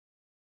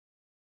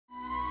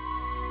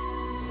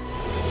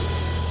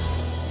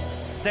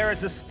There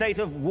is a state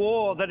of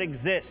war that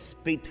exists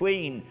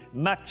between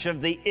much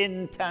of the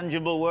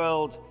intangible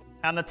world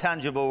and the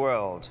tangible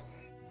world.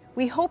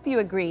 We hope you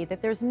agree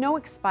that there's no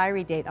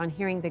expiry date on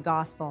hearing the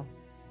gospel,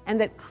 and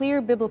that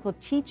clear biblical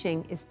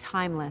teaching is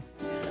timeless.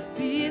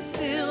 Be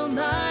still,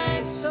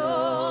 my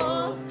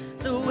soul,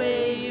 the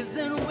waves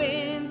and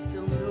winds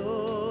still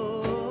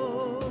know.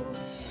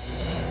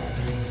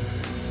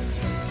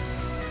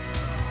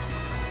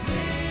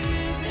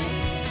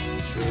 Living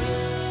truth.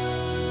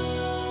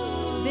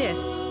 This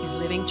is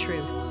Living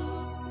Truth.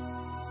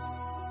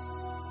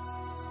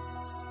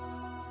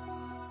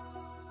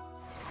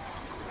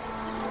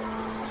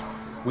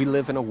 We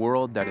live in a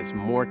world that is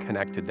more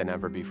connected than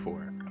ever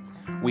before.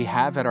 We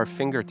have at our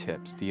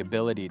fingertips the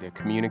ability to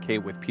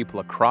communicate with people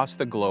across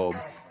the globe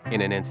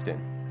in an instant.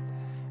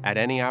 At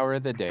any hour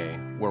of the day,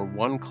 we're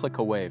one click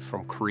away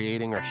from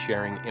creating or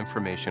sharing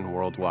information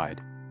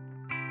worldwide.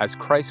 As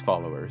Christ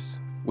followers,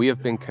 we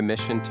have been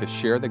commissioned to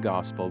share the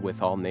gospel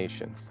with all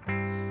nations.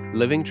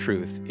 Living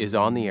Truth is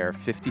on the air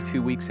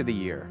 52 weeks of the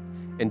year,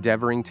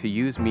 endeavoring to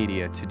use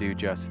media to do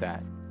just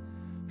that.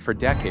 For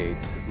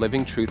decades,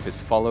 Living Truth has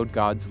followed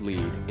God's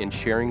lead in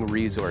sharing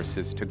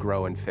resources to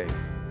grow in faith.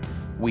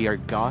 We are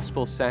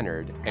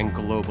gospel-centered and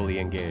globally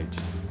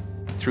engaged.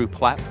 Through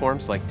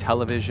platforms like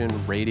television,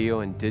 radio,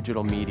 and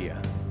digital media,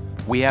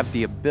 we have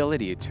the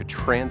ability to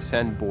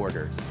transcend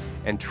borders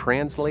and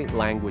translate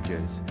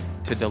languages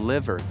to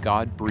deliver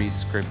God-breathed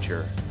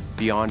scripture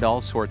beyond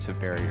all sorts of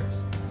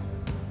barriers.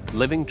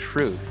 Living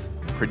Truth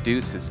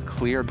produces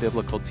clear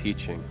biblical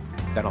teaching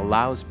that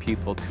allows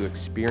people to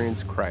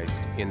experience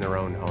Christ in their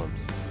own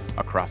homes,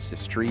 across the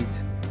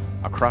street,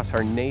 across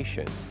our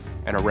nation,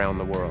 and around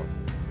the world.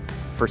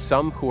 For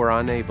some who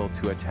are unable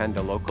to attend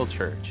a local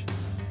church,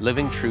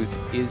 Living Truth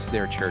is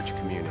their church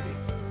community.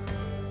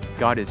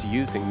 God is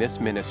using this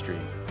ministry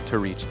to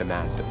reach the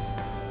masses.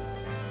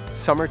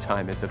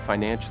 Summertime is a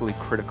financially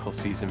critical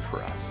season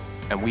for us,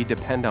 and we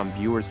depend on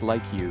viewers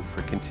like you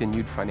for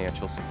continued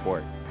financial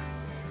support.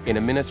 In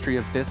a ministry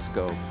of this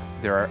scope,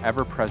 there are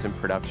ever-present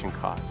production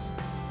costs.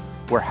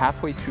 We're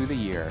halfway through the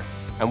year,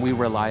 and we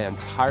rely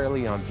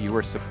entirely on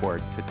viewer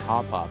support to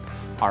top up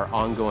our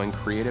ongoing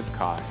creative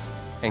costs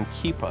and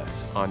keep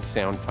us on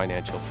sound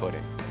financial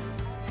footing.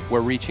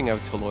 We're reaching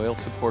out to loyal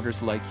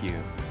supporters like you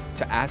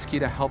to ask you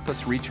to help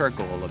us reach our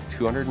goal of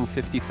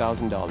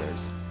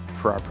 $250,000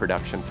 for our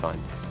production fund.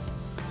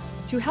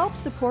 To help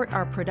support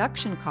our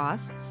production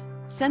costs,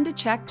 send a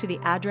check to the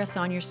address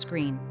on your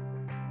screen.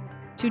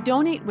 To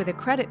donate with a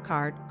credit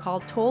card,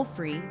 call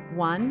toll-free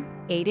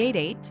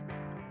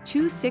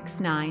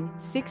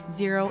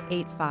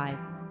 1-888-269-6085.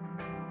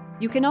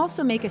 You can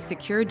also make a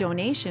secure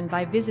donation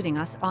by visiting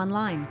us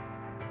online.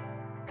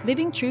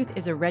 Living Truth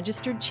is a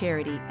registered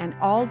charity, and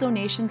all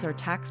donations are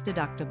tax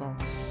deductible.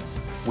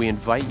 We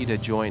invite you to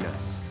join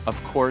us,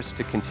 of course,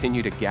 to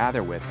continue to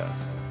gather with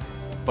us,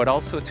 but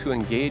also to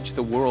engage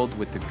the world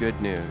with the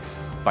good news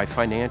by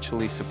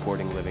financially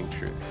supporting Living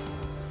Truth.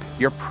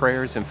 Your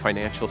prayers and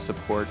financial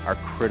support are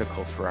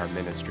critical for our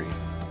ministry.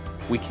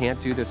 We can't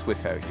do this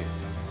without you.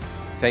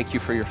 Thank you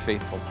for your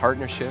faithful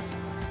partnership.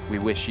 We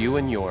wish you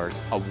and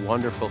yours a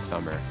wonderful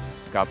summer.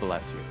 God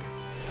bless you.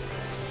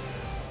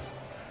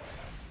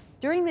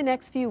 During the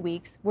next few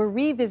weeks, we're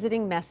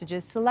revisiting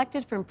messages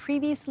selected from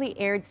previously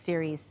aired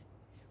series.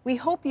 We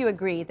hope you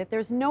agree that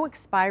there's no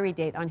expiry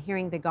date on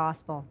hearing the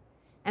gospel,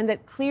 and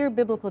that clear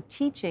biblical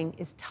teaching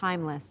is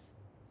timeless.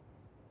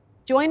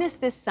 Join us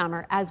this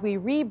summer as we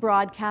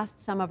rebroadcast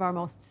some of our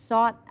most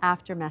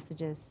sought-after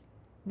messages.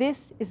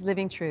 This is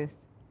Living Truth.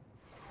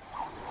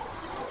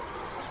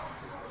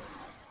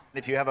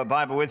 If you have a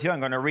Bible with you, I'm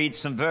going to read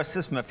some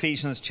verses from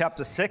Ephesians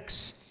chapter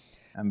 6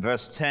 and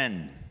verse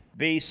 10.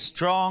 Be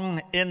strong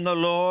in the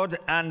Lord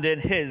and in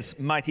his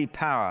mighty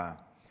power.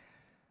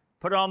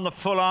 Put on the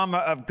full armor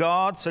of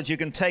God so that you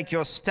can take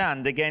your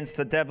stand against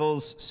the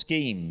devil's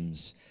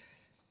schemes.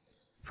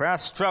 For our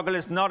struggle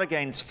is not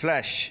against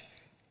flesh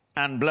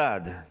and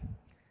blood,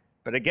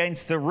 but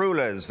against the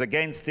rulers,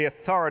 against the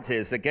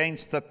authorities,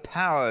 against the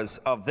powers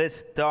of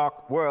this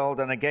dark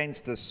world, and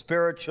against the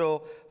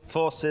spiritual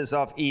forces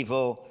of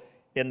evil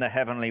in the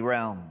heavenly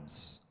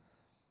realms.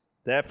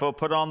 Therefore,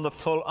 put on the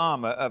full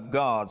armor of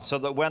God, so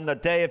that when the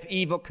day of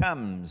evil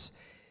comes,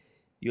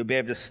 you'll be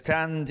able to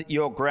stand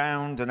your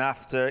ground, and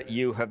after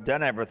you have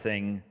done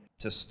everything,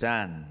 to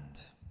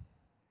stand.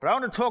 But I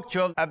want to talk to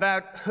you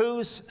about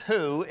who's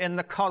who in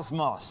the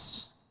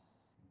cosmos.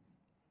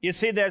 You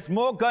see, there's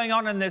more going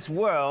on in this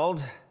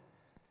world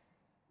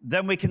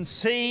than we can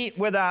see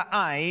with our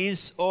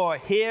eyes, or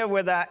hear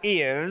with our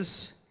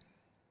ears,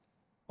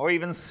 or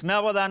even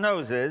smell with our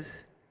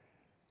noses,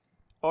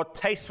 or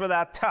taste with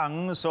our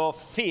tongues, or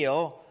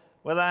feel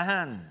with our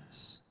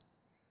hands.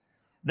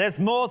 There's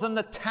more than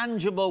the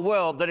tangible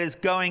world that is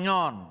going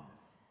on.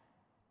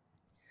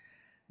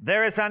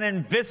 There is an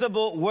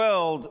invisible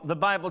world, the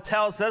Bible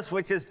tells us,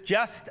 which is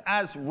just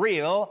as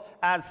real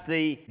as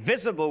the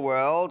visible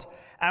world,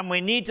 and we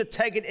need to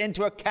take it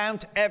into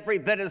account every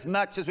bit as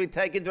much as we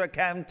take into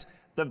account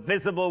the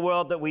visible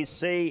world that we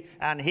see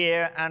and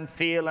hear and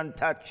feel and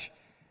touch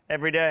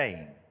every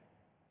day.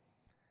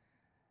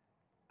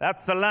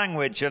 That's the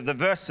language of the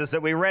verses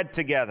that we read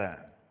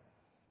together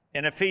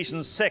in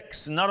Ephesians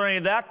 6. Not only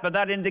that, but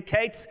that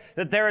indicates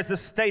that there is a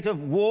state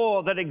of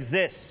war that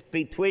exists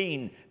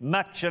between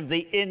much of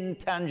the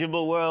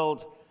intangible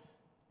world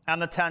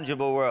and the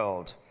tangible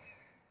world.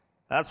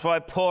 That's why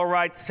Paul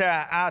writes,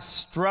 our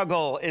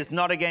struggle is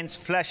not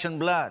against flesh and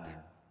blood,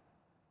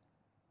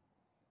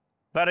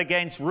 but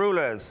against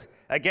rulers,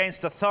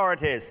 against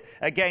authorities,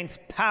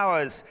 against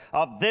powers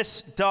of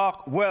this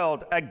dark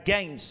world,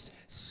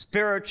 against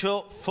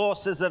spiritual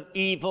forces of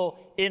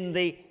evil in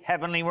the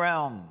heavenly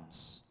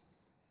realms.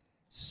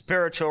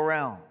 Spiritual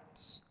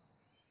realms.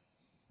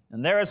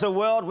 And there is a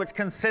world which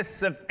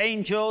consists of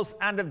angels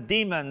and of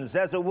demons.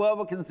 There's a world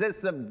which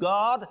consists of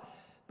God,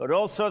 but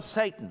also of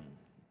Satan.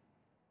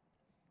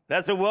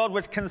 There's a world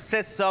which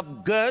consists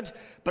of good,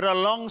 but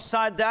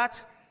alongside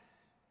that,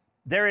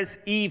 there is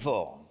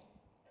evil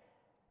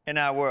in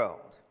our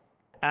world.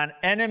 And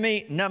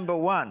enemy number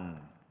one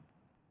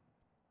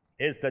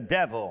is the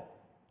devil,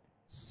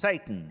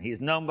 Satan. He's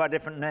known by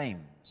different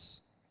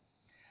names.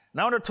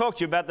 Now I want to talk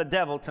to you about the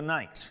devil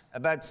tonight,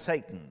 about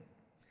Satan,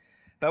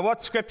 about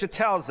what Scripture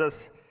tells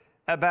us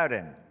about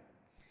him.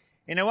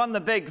 You know, one of the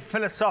big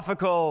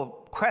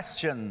philosophical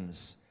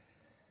questions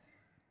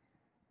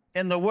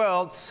in the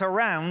world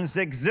surrounds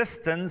the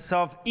existence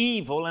of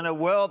evil in a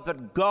world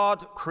that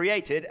God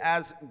created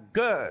as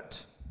good.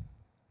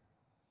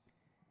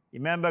 You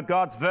remember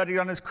God's verdict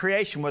on his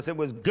creation was it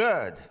was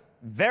good,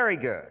 very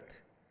good.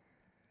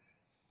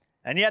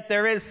 And yet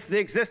there is the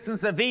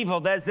existence of evil.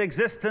 There's the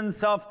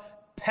existence of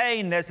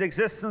pain. There's the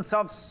existence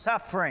of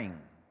suffering.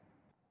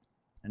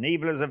 And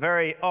evil is a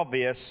very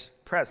obvious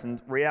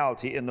present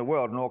reality in the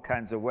world in all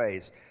kinds of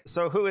ways.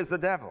 So who is the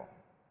devil?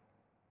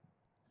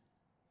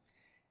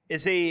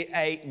 Is he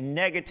a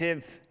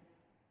negative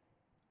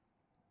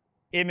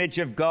image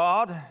of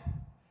God?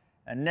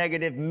 A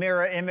negative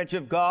mirror image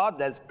of God?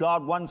 There's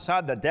God one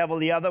side, the devil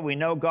the other. We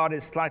know God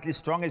is slightly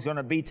strong. He's going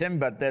to beat him,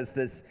 but there's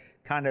this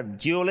kind of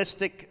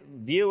dualistic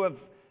view of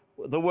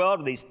the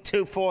world, these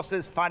two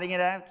forces fighting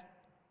it out.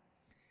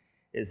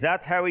 Is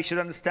that how we should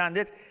understand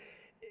it?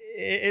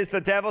 Is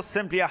the devil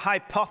simply a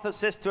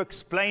hypothesis to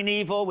explain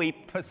evil? We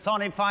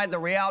personify the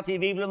reality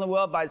of evil in the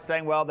world by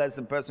saying, well, there's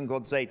a person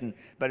called Satan,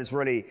 but it's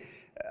really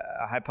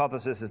a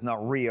hypothesis, is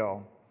not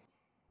real.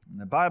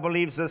 And the Bible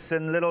leaves us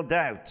in little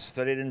doubt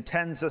that it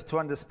intends us to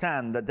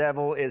understand the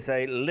devil is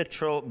a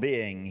literal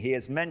being. He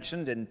is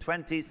mentioned in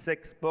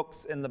 26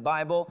 books in the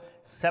Bible,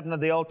 7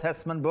 of the Old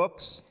Testament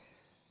books,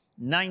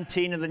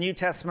 19 of the New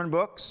Testament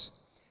books.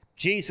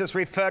 Jesus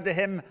referred to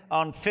him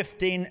on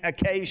 15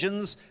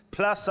 occasions,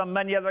 plus on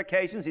many other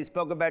occasions he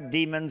spoke about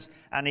demons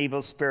and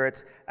evil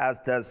spirits, as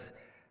does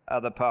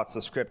other parts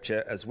of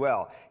Scripture as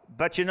well.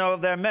 But you know,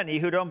 there are many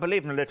who don't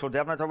believe in a literal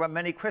devil. I talk about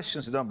many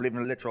Christians who don't believe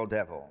in a literal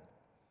devil.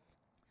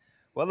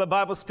 Well, the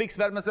Bible speaks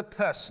about him as a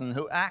person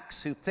who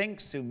acts, who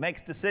thinks, who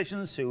makes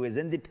decisions, who is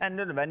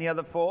independent of any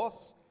other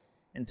force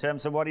in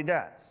terms of what he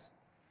does.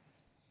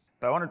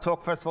 But I want to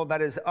talk first of all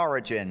about his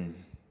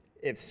origin.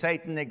 If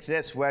Satan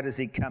exists, where does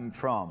he come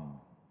from?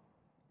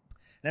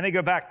 Let me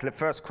go back to the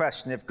first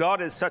question. If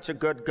God is such a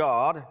good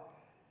God,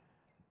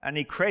 and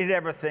he created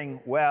everything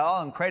well,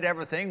 and created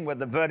everything with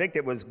the verdict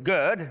it was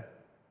good,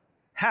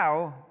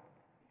 how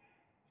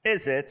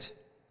is it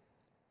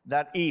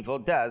that evil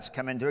does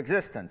come into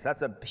existence?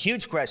 That's a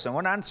huge question. I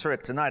won't answer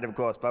it tonight, of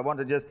course, but I want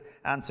to just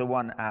answer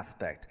one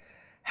aspect.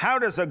 How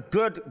does a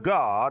good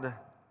God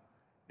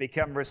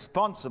become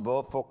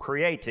responsible for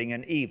creating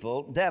an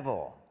evil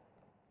devil?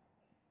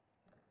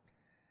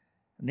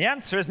 And the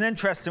answer is an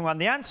interesting one.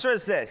 The answer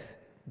is this: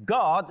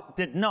 God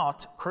did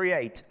not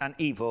create an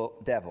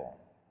evil devil.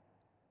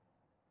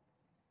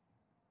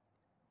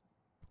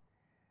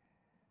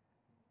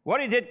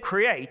 What he did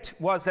create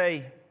was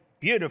a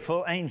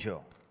beautiful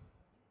angel.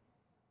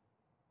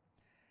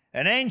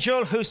 An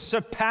angel who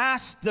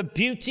surpassed the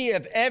beauty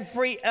of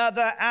every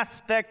other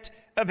aspect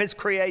of his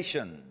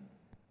creation.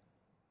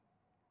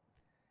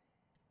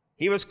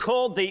 He was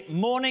called the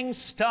morning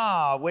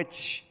star,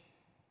 which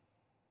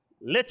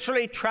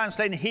literally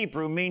translated in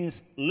Hebrew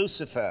means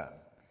Lucifer.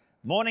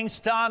 Morning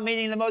star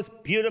meaning the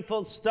most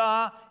beautiful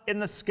star in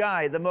the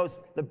sky,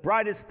 the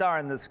brightest star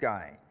in the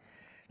sky.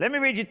 Let me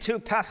read you two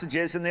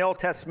passages in the Old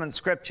Testament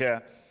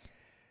Scripture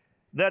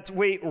that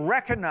we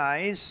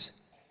recognize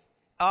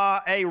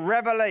are a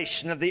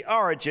revelation of the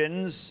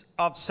origins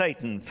of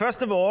Satan.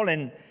 First of all,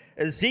 in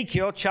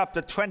Ezekiel chapter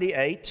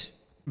 28,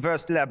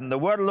 verse 11, the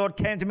word of the Lord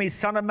came to me,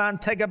 Son of man,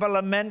 take up a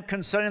lament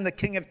concerning the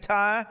king of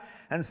Tyre,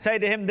 and say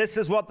to him, this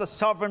is what the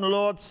sovereign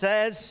Lord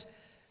says.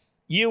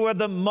 You were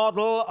the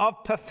model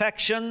of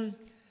perfection,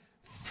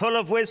 full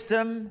of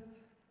wisdom,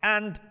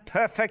 and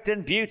perfect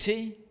in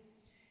beauty.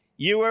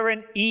 You were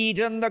in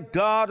Eden, the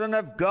garden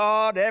of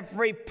God.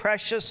 Every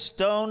precious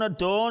stone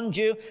adorned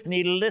you. And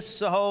he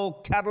lists a whole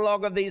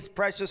catalog of these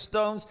precious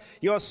stones.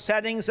 Your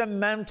settings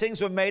and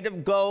mountings were made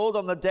of gold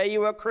on the day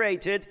you were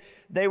created.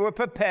 They were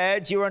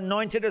prepared. You were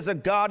anointed as a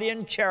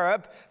guardian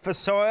cherub, for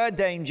so I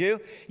ordained you.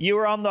 You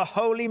were on the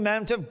holy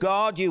mount of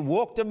God. You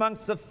walked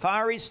amongst the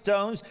fiery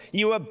stones.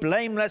 You were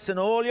blameless in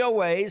all your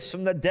ways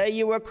from the day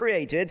you were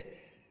created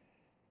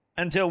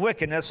until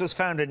wickedness was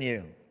found in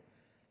you.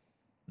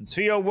 And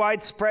through your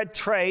widespread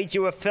trade,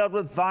 you were filled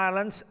with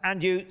violence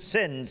and you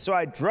sinned. So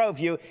I drove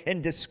you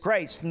in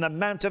disgrace from the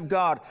mount of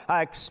God.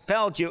 I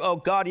expelled you, O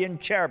guardian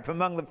cherub, from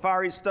among the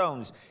fiery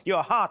stones.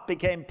 Your heart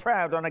became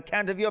proud on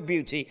account of your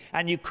beauty,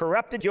 and you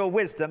corrupted your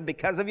wisdom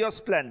because of your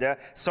splendor.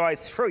 So I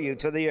threw you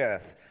to the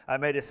earth. I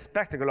made a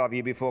spectacle of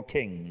you before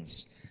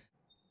kings.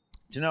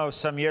 Do you know,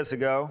 some years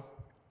ago,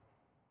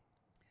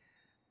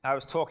 I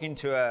was talking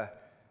to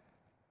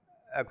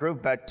a group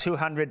of about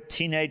 200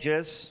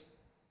 teenagers.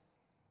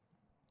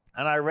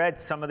 And I read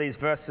some of these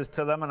verses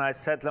to them, and I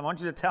said to them, I want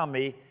you to tell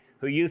me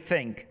who you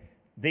think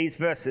these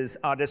verses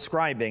are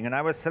describing. And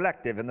I was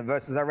selective in the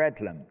verses I read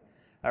to them.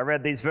 I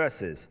read these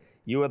verses.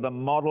 You are the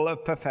model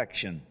of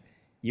perfection.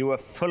 You are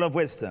full of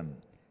wisdom,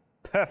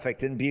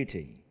 perfect in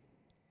beauty.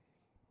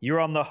 You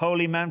are on the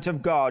holy mount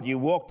of God. You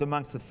walked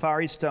amongst the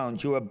fiery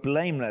stones. You are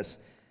blameless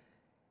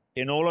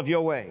in all of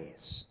your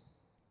ways.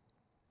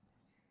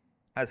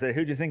 I said,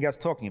 who do you think I was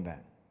talking about?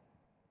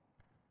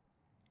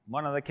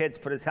 One of the kids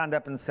put his hand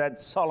up and said,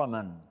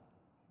 Solomon.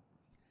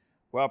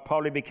 Well,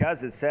 probably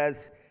because it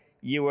says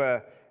you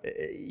were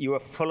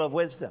full of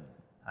wisdom.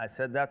 I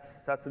said,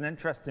 that's an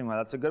interesting one.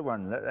 That's a good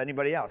one.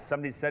 Anybody else?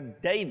 Somebody said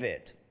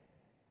David.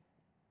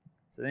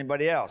 Said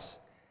anybody else?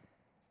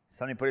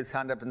 Somebody put his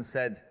hand up and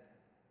said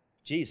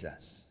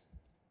Jesus.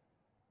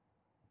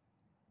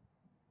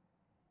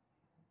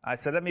 I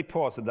said, let me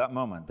pause at that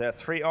moment. There are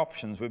three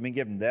options we've been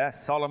given there: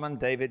 Solomon,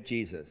 David,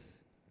 Jesus.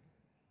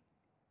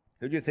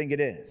 Who do you think it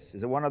is?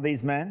 Is it one of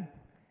these men?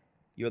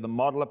 You're the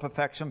model of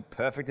perfection,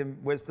 perfect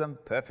in wisdom,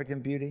 perfect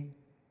in beauty,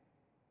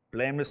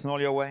 blameless in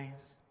all your ways.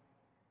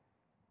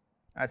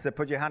 I said,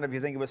 put your hand up if you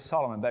think it was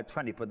Solomon. About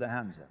 20 put their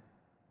hands up.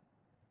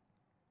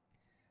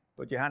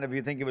 Put your hand up if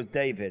you think it was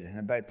David, and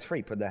about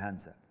 3 put their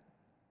hands up.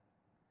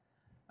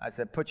 I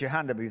said, put your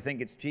hand up if you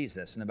think it's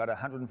Jesus, and about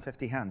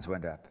 150 hands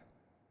went up.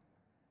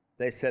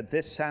 They said,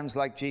 this sounds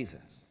like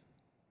Jesus,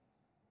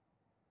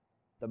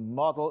 the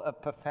model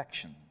of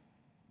perfection.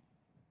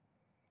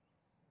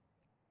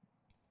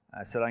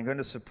 I said, I'm going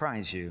to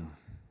surprise you.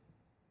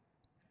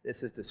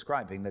 This is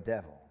describing the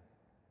devil.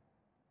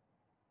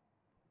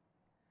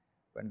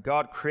 When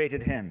God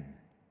created him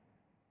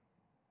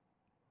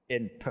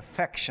in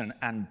perfection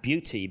and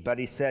beauty, but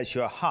he says,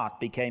 your heart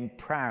became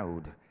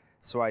proud,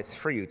 so I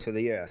threw you to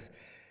the earth.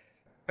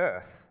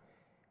 Earth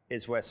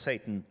is where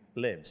Satan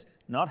lives,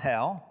 not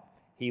hell.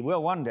 He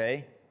will one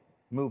day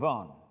move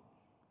on.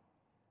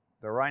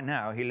 But right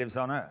now, he lives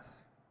on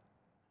earth.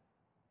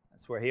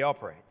 That's where he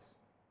operates.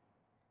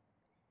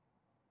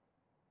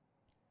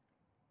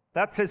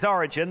 That's his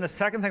origin. The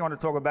second thing I want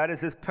to talk about is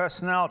his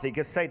personality,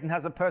 because Satan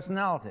has a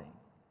personality.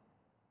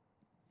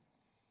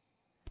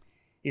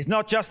 He's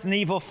not just an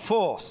evil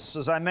force,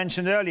 as I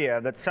mentioned earlier,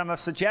 that some have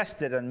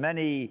suggested, and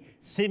many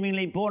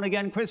seemingly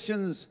born-again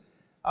Christians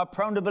are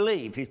prone to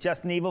believe. He's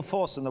just an evil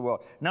force in the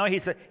world. No,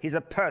 he's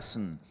a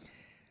person.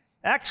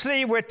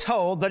 Actually, we're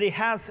told that he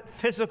has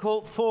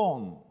physical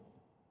form.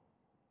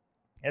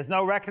 There's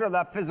no record of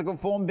that physical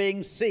form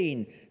being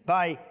seen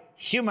by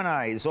human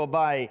eyes or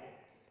by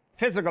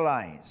physical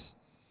eyes.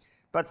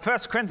 But 1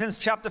 Corinthians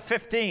chapter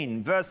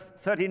 15, verse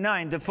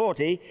 39 to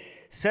 40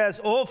 says,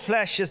 all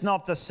flesh is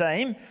not the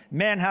same.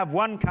 Men have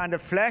one kind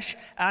of flesh,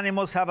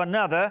 animals have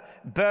another,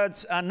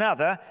 birds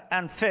another,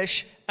 and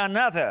fish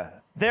another.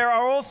 There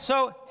are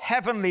also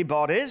heavenly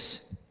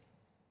bodies,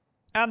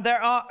 and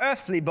there are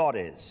earthly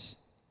bodies.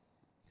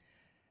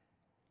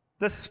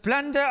 The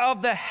splendor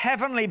of the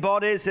heavenly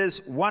bodies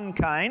is one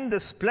kind.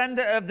 The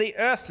splendor of the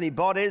earthly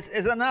bodies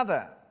is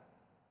another.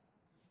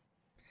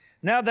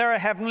 Now there are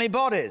heavenly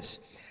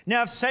bodies.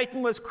 Now if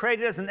Satan was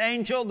created as an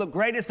angel, the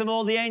greatest of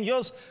all the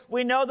angels,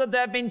 we know that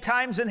there have been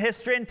times in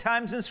history and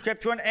times in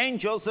Scripture when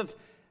angels have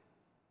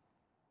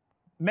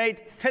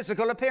made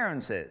physical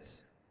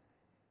appearances.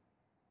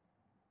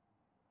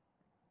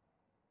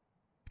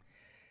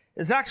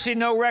 There's actually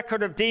no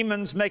record of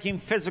demons making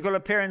physical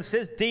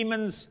appearances.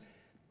 Demons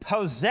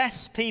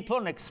possess people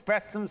and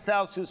express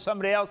themselves through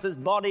somebody else's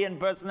body and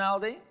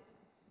personality.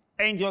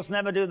 Angels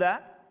never do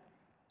that.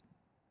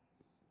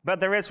 But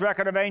there is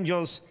record of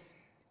angels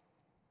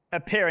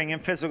appearing in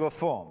physical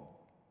form.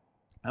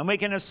 And we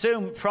can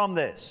assume from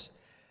this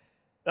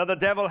that the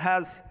devil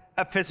has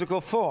a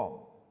physical form.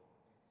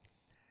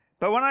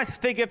 But when I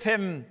speak of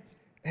him,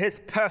 his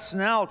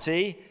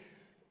personality,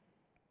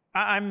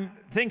 I'm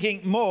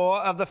thinking more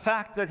of the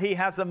fact that he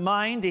has a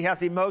mind, he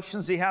has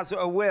emotions, he has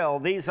a will.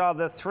 These are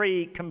the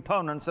three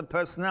components of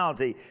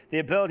personality: the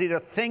ability to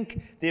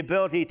think, the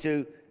ability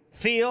to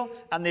feel,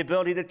 and the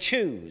ability to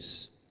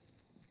choose.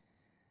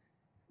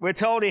 We're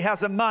told he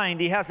has a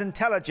mind, he has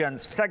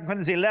intelligence. 2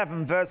 Corinthians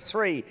 11, verse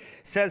 3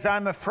 says,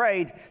 I'm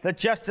afraid that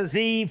just as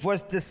Eve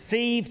was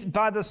deceived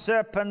by the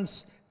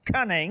serpent's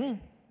cunning,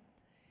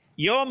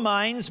 your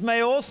minds may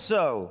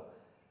also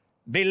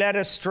be led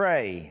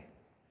astray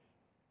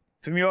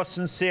from your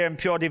sincere and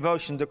pure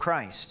devotion to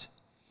Christ.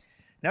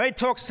 Now he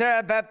talks there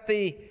about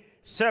the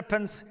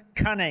serpent's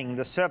cunning.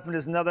 The serpent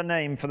is another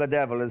name for the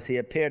devil as he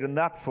appeared in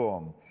that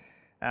form.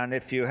 And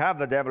if you have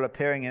the devil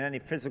appearing in any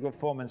physical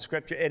form in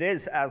Scripture, it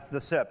is as the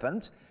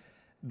serpent.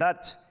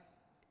 But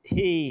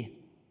he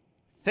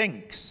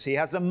thinks, he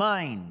has a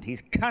mind,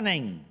 he's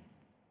cunning.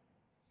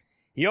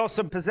 He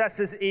also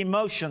possesses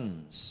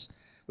emotions.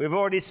 We've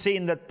already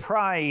seen that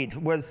pride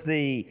was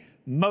the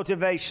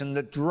motivation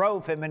that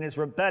drove him in his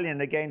rebellion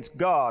against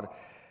God.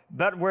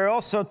 But we're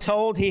also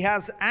told he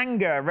has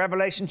anger.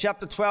 Revelation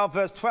chapter 12,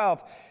 verse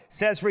 12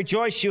 says,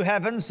 rejoice, you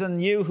heavens,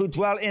 and you who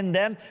dwell in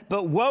them.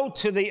 But woe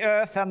to the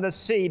earth and the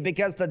sea,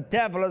 because the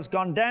devil has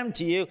gone down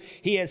to you.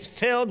 He is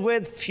filled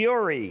with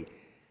fury,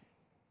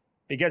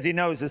 because he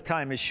knows his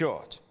time is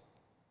short.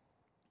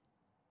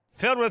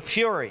 Filled with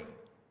fury.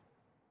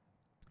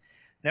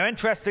 Now,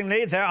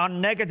 interestingly, there are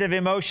negative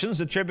emotions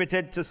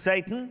attributed to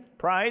Satan,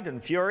 pride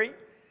and fury.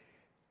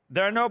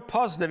 There are no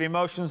positive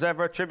emotions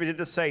ever attributed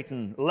to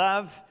Satan.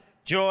 Love,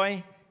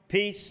 joy,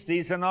 peace,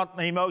 these are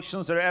not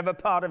emotions that are ever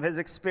part of his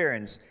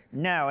experience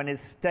now in his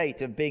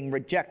state of being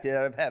rejected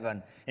out of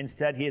heaven.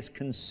 Instead, he is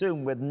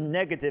consumed with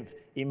negative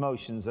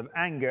emotions of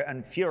anger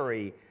and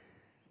fury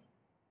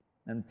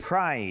and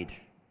pride,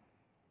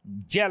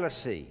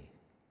 jealousy,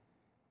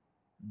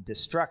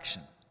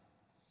 destruction.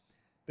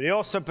 But he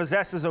also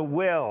possesses a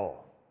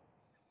will.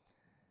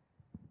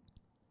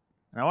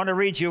 And I want to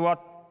read you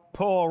what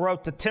Paul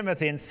wrote to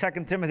Timothy in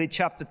 2 Timothy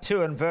chapter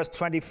 2 and verse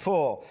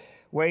 24,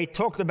 where he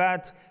talked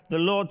about the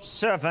Lord's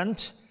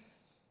servant,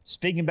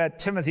 speaking about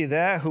Timothy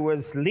there, who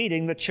was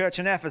leading the church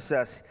in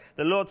Ephesus.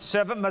 The Lord's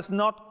servant must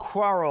not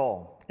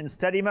quarrel.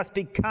 Instead, he must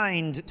be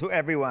kind to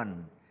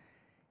everyone.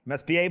 He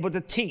must be able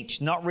to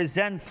teach, not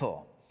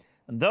resentful.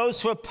 And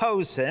those who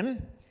oppose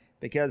him,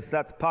 because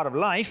that's part of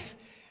life,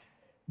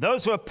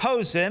 those who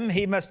oppose him,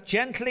 he must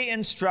gently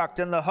instruct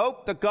in the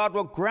hope that God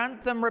will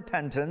grant them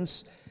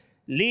repentance,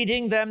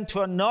 leading them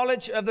to a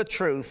knowledge of the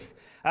truth,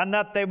 and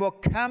that they will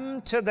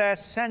come to their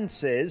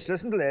senses,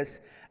 listen to this,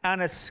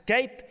 and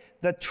escape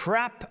the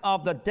trap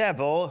of the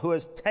devil who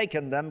has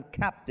taken them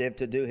captive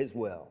to do his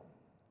will.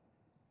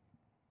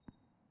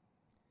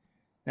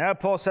 Now,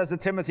 Paul says to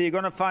Timothy, you're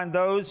going to find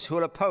those who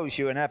will oppose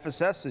you in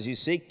Ephesus as you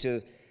seek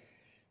to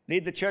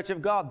lead the church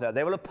of God there.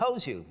 They will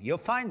oppose you. You'll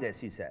find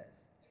this, he says.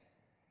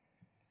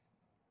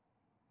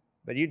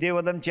 But you deal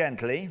with them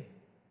gently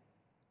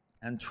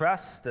and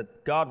trust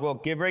that God will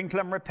bring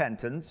them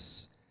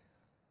repentance.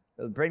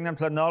 He'll bring them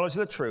to the knowledge of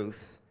the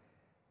truth,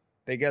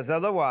 because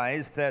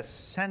otherwise their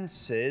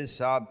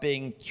senses are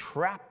being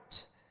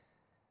trapped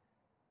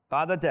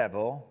by the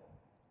devil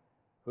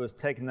who has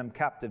taken them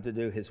captive to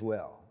do his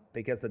will,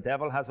 because the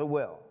devil has a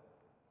will.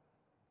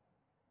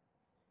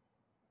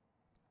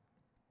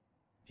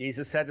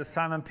 Jesus said to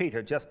Simon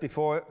Peter, just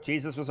before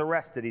Jesus was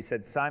arrested, he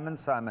said, Simon,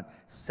 Simon,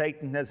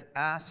 Satan has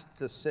asked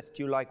to sift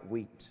you like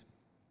wheat.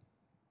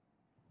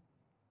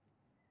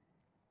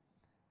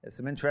 There's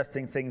some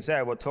interesting things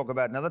there we'll talk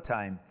about another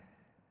time,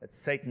 that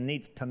Satan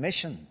needs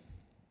permission.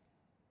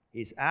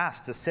 He's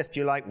asked to sift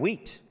you like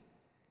wheat.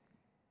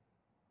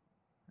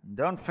 And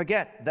don't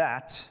forget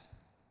that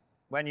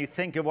when you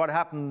think of what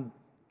happened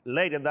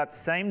later that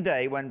same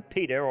day when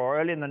Peter, or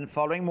early in the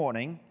following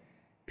morning,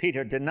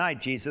 Peter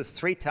denied Jesus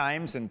 3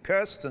 times and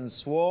cursed and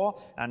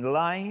swore and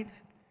lied,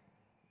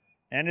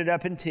 ended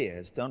up in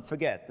tears. Don't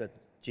forget that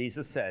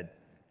Jesus said,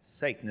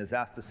 Satan has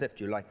asked to sift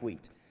you like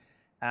wheat.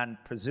 And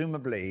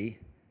presumably,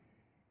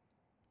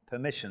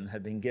 permission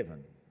had been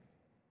given.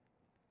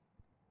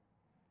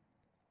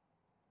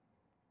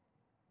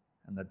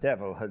 And the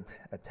devil had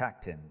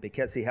attacked him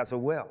because he has a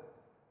will.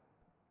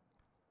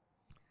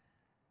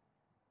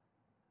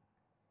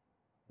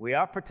 We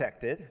are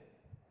protected.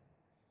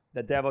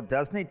 The devil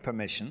does need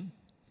permission.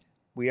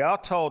 We are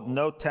told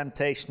no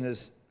temptation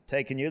has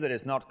taken you that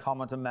is not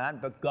common to man,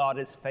 but God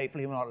is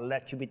faithful. He will not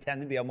let you be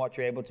tempted beyond what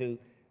you're able to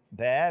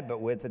bear, but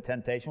with the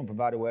temptation will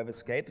provide a way of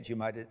escape that you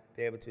might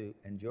be able to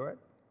endure it.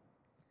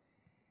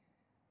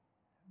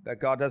 But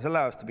God does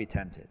allow us to be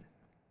tempted.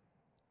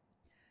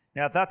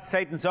 Now, that's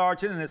Satan's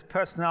origin and his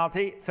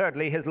personality.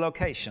 Thirdly, his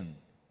location.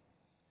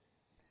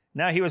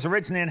 Now, he was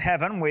originally in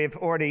heaven. We've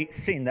already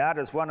seen that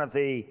as one of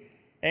the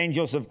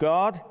angels of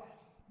God.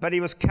 But he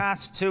was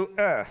cast to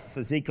earth.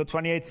 Ezekiel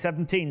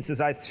 28:17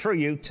 says, I threw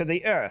you to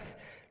the earth.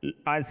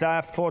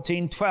 Isaiah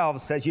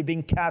 14:12 says, you've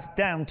been cast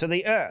down to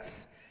the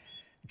earth.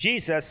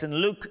 Jesus in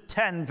Luke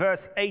 10,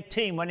 verse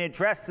 18, when he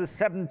addressed the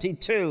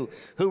 72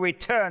 who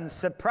returned,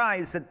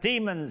 surprised that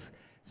demons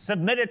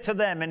submitted to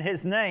them in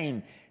his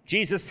name,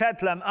 Jesus said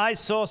to them, I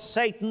saw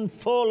Satan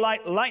fall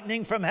like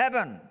lightning from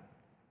heaven.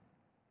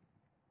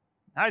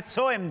 I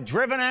saw him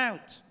driven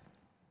out.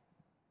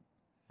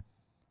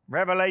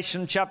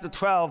 Revelation chapter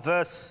 12,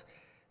 verse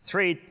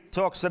 3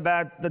 talks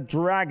about the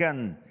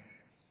dragon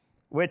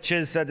which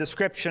is a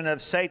description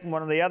of Satan,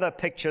 one of the other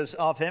pictures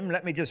of him.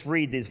 Let me just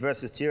read these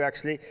verses to you,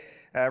 actually.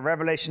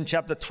 Revelation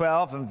chapter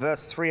 12 and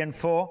verse 3 and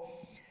 4.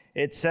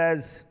 It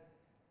says,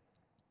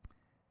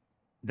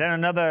 "Then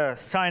another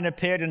sign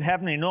appeared in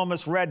heaven, an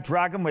enormous red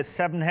dragon with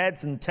 7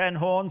 heads and 10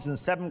 horns and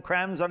 7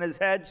 crowns on his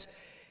heads.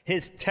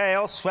 His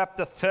tail swept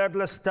the 3rd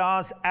of the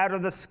stars out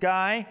of the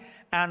sky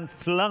and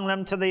flung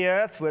them to the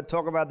earth." We'll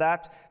talk about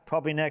that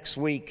probably next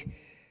week,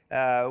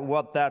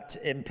 what that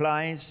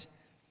implies.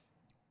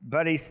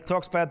 But he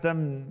talks about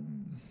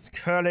them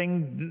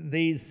hurling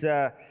these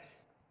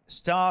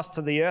stars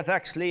to the earth.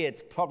 Actually,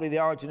 it's probably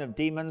the origin of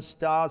demons.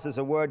 Stars is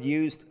a word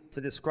used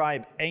to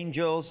describe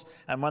angels.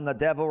 And when the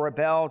devil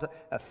rebelled,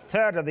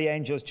 1/3 of the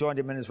angels joined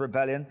him in his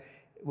rebellion.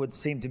 It would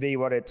seem to be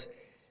what it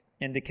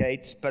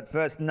indicates. But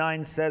verse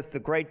 9 says, "The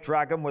great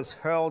dragon was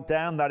hurled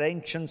down, that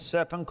ancient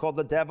serpent called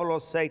the devil or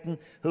Satan,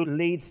 who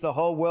leads the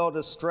whole world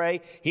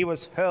astray. He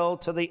was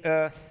hurled to the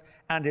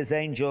earth, and his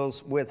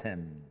angels with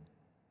him."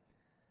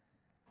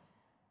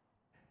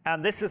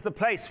 And this is the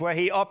place where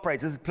he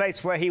operates. This is the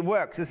place where he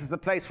works. This is the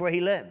place where he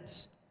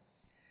lives.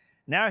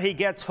 Now he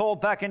gets hauled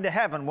back into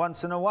heaven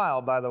once in a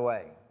while, by the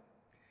way.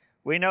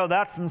 We know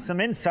that from some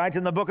insight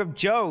in the book of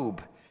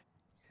Job.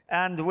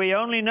 And we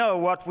only know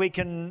what we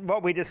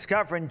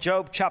discover in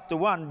Job chapter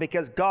 1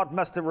 because God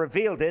must have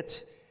revealed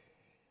it.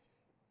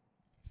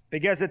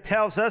 Because it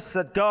tells us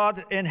that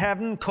God in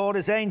heaven called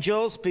his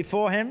angels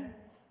before him.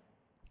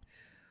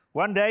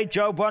 One day,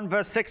 Job 1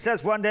 verse 6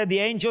 says, "One day the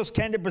angels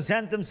came to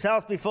present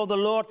themselves before the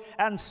Lord,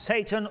 and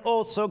Satan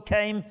also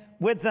came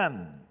with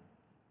them.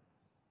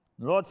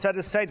 The Lord said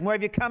to Satan, 'Where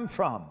have you come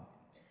from?'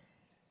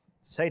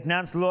 Satan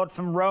answered the Lord,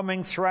 'From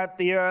roaming throughout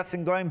the earth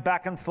and going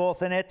back and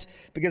forth in it,'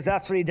 because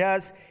that's what he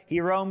does.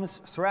 He roams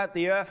throughout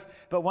the earth,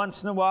 but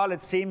once in a while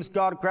it seems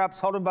God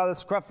grabs hold of him by the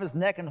scruff of his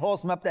neck and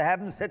hauls him up to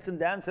heaven, sits him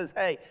down and says,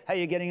 'Hey, how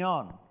you getting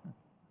on?'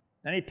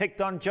 Then he picked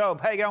on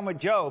Job. 'How you going with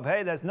Job?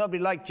 Hey, there's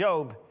nobody like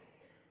Job.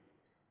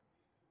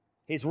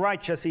 He's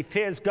righteous, he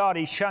fears God,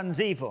 he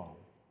shuns evil.'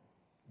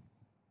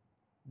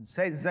 And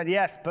Satan said,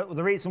 'Yes, but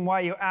the reason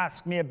why you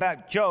ask me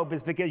about Job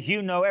is because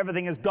you know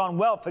everything has gone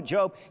well for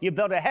Job. You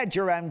built a hedge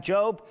around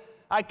Job.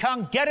 I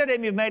can't get at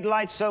him. You've made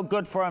life so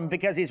good for him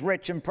because he's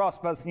rich and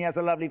prosperous and he has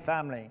a lovely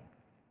family.'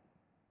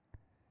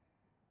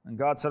 And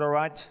God said, 'All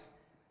right,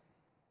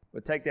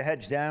 we'll take the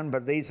hedge down,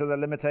 but these are the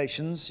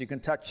limitations. You can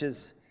touch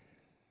his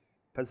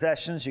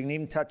possessions, you can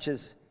even touch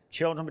his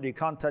children, but you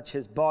can't touch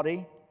his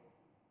body.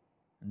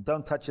 And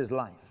don't touch his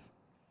life.'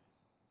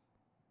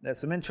 There's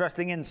some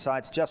interesting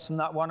insights just from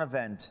that one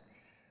event.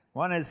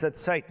 One is that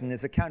Satan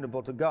is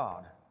accountable to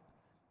God.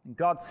 And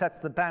God sets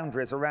the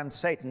boundaries around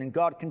Satan, and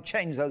God can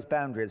change those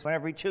boundaries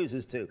whenever he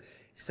chooses to.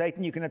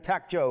 Satan, you can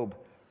attack Job.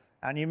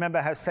 And you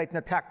remember how Satan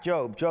attacked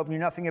Job. Job knew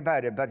nothing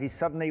about it, but he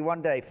suddenly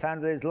one day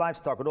found that his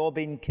livestock had all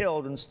been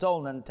killed and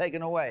stolen and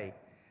taken away.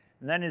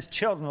 And then his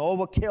children all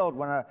were killed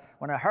when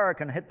a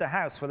hurricane hit the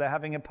house where they're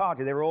having a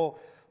party. They were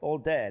all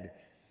dead.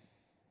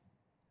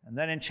 And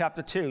then in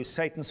chapter 2,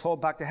 Satan's hauled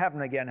back to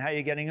heaven again. How are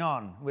you getting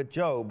on with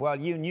Job? Well,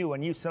 you knew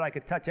and you said I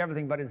could touch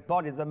everything but his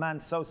body. The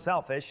man's so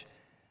selfish.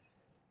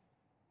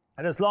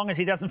 And as long as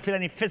he doesn't feel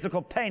any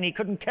physical pain, he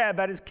couldn't care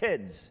about his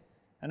kids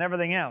and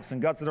everything else.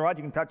 And God said, 'All right,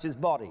 you can touch his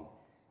body.'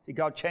 See,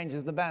 God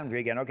changes the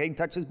boundary again. Okay, you can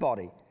touch his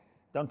body.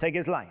 Don't take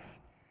his life.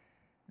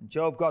 And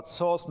Job got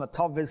sores from the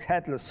top of his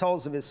head to the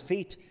soles of his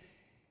feet.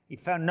 He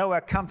found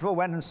nowhere comfortable,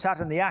 went and sat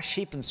in the ash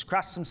heap and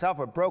scratched himself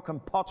with broken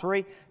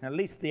pottery. And at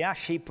least the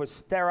ash heap was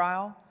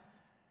sterile.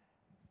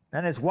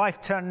 Then his wife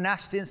turned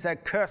nasty and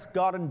said, 'Curse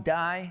God and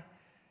die.'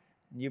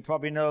 And you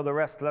probably know the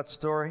rest of that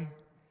story.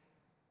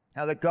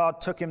 How that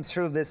God took him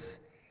through this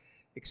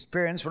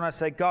experience. When I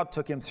say God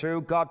took him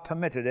through, God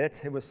permitted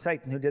it. It was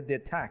Satan who did the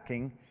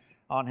attacking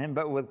on him,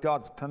 but with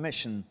God's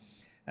permission.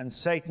 And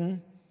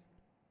Satan,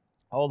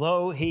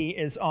 although he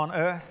is on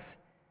earth,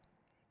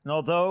 and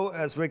although,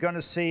 as we're going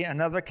to see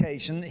another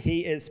occasion,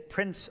 he is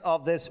prince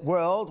of this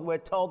world, we're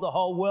told the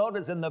whole world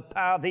is in the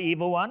power of the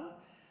evil one.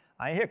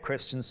 I hear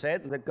Christians say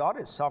that God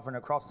is sovereign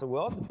across the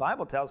world. The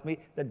Bible tells me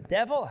the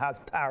devil has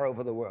power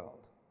over the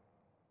world.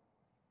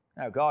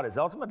 Now, God is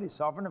ultimately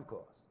sovereign, of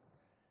course.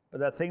 But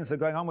there are things that are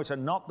going on which are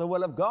not the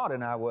will of God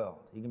in our world.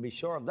 You can be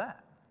sure of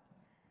that.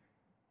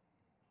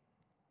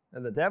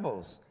 They're the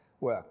devil's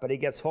work, but he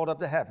gets hauled up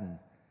to heaven,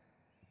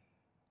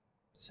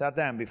 sat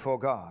down before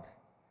God,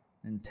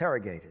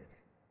 interrogated.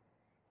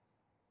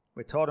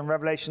 We're told in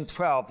Revelation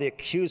 12, the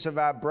accuser of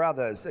our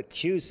brothers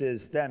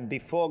accuses them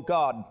before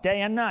God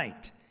day and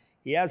night.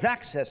 He has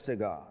access to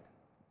God,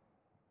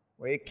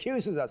 where he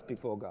accuses us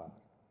before God.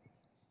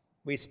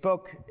 We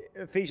spoke,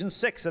 Ephesians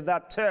 6, of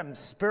that term,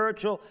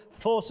 spiritual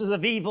forces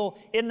of evil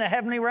in the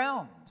heavenly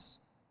realms.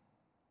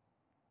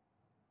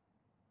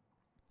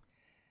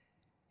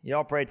 He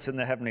operates in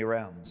the heavenly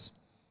realms.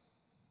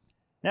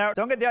 Now,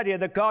 don't get the idea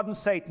that God and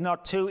Satan are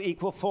two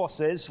equal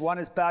forces. One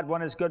is bad,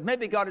 one is good.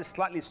 Maybe God is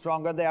slightly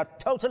stronger. They are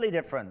totally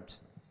different.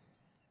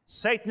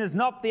 Satan is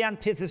not the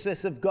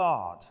antithesis of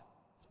God,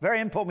 as Very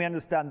important we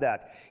understand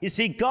that. You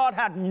see, God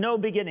had no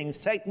beginning.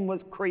 Satan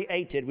was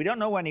created. We don't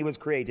know when he was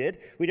created.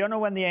 We don't know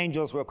when the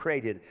angels were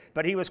created,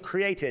 but he was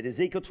created.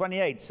 Ezekiel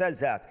 28 says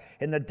that,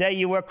 in the day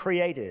you were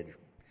created.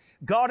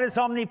 God is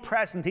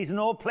omnipresent. He's in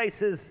all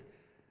places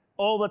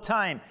all the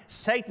time.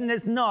 Satan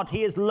is not.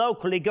 He is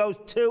local. He goes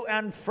to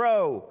and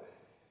fro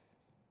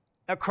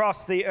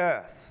across the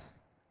earth.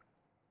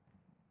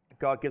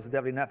 God gives the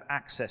devil enough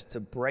access to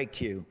break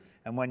you.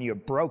 And when you're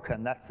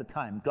broken, that's the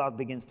time God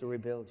begins to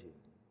rebuild you.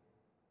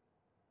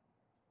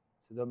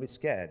 So don't be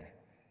scared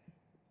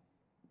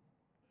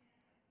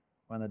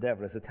when the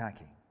devil is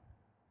attacking.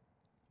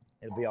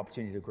 It'll be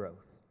opportunity to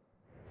growth.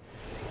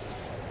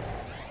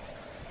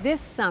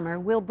 This summer,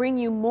 we'll bring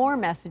you more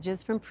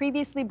messages from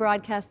previously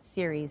broadcast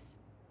series.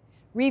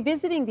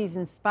 Revisiting these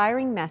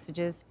inspiring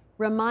messages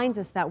reminds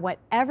us that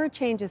whatever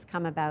changes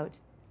come about,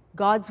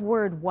 God's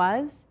Word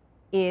was,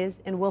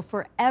 is, and will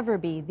forever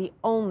be the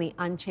only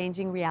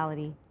unchanging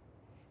reality.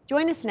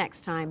 Join us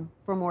next time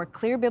for more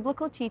clear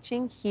biblical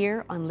teaching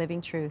here on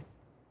Living Truth.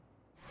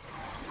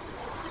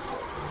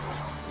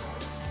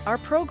 Our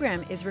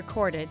program is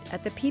recorded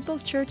at the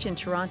People's Church in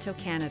Toronto,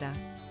 Canada.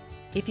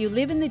 If you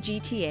live in the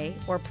GTA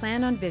or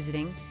plan on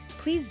visiting,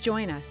 please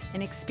join us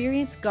and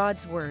experience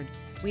God's Word.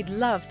 We'd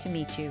love to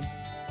meet you.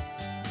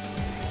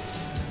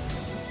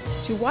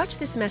 To watch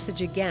this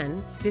message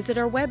again, visit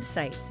our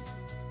website.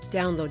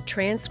 Download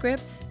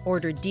transcripts,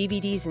 order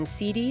DVDs and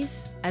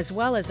CDs, as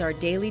well as our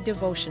daily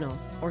devotional,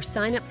 or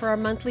sign up for our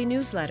monthly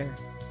newsletter.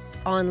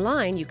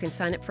 Online, you can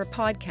sign up for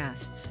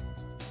podcasts.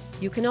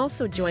 You can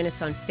also join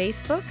us on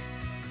Facebook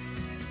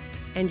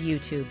and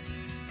YouTube.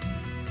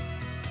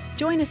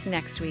 Join us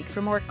next week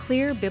for more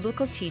clear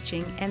biblical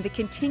teaching and the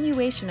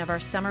continuation of our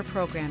summer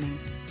programming.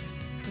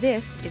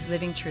 This is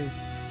Living Truth.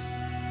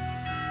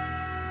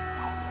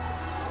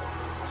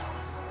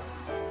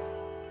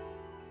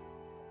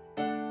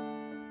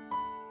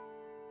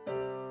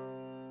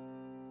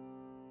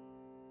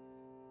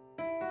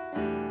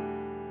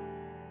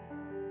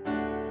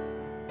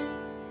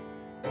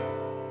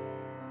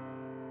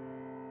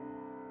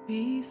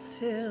 Be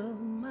still,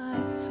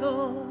 my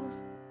soul,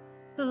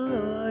 the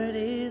Lord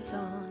is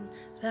on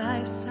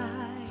thy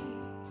side.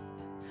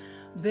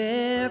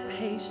 Bear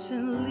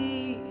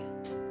patiently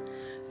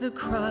the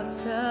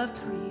cross of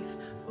grief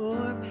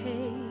or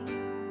pain.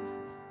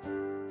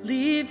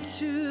 Leave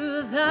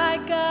to thy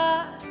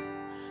God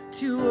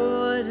to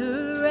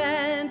order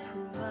and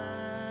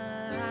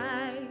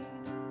provide.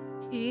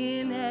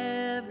 In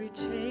every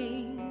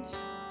change,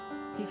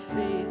 he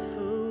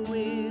faithful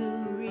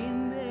will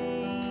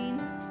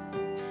remain.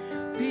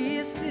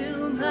 Be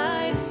still,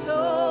 my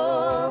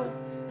soul,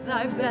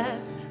 thy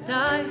best,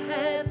 thy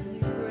heavenly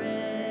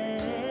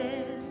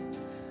friend.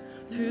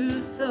 Through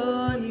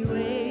thorny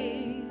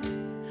ways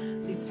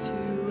leads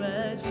to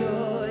a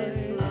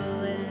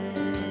joyful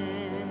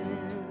end.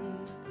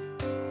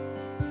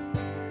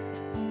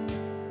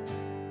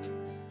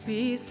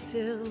 Be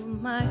still,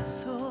 my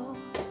soul,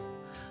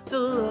 the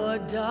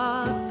Lord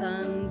doth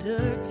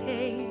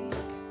undertake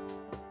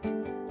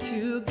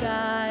to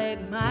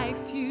guide my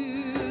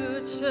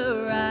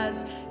future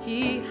as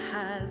he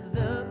has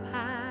the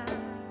past.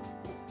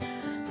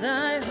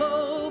 Thy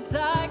hope,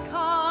 thy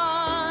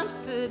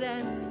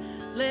confidence,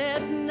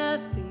 let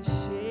nothing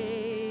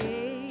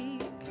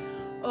shake.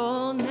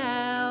 All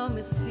now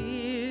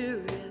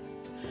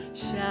mysterious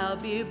shall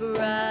be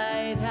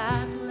bright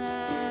at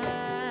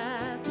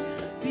last.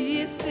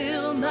 Be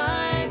still,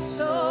 my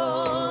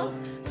soul,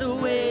 the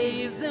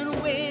waves and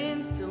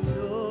winds still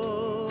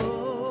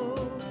know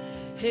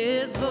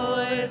his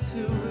voice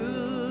who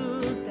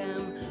ruled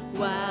them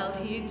while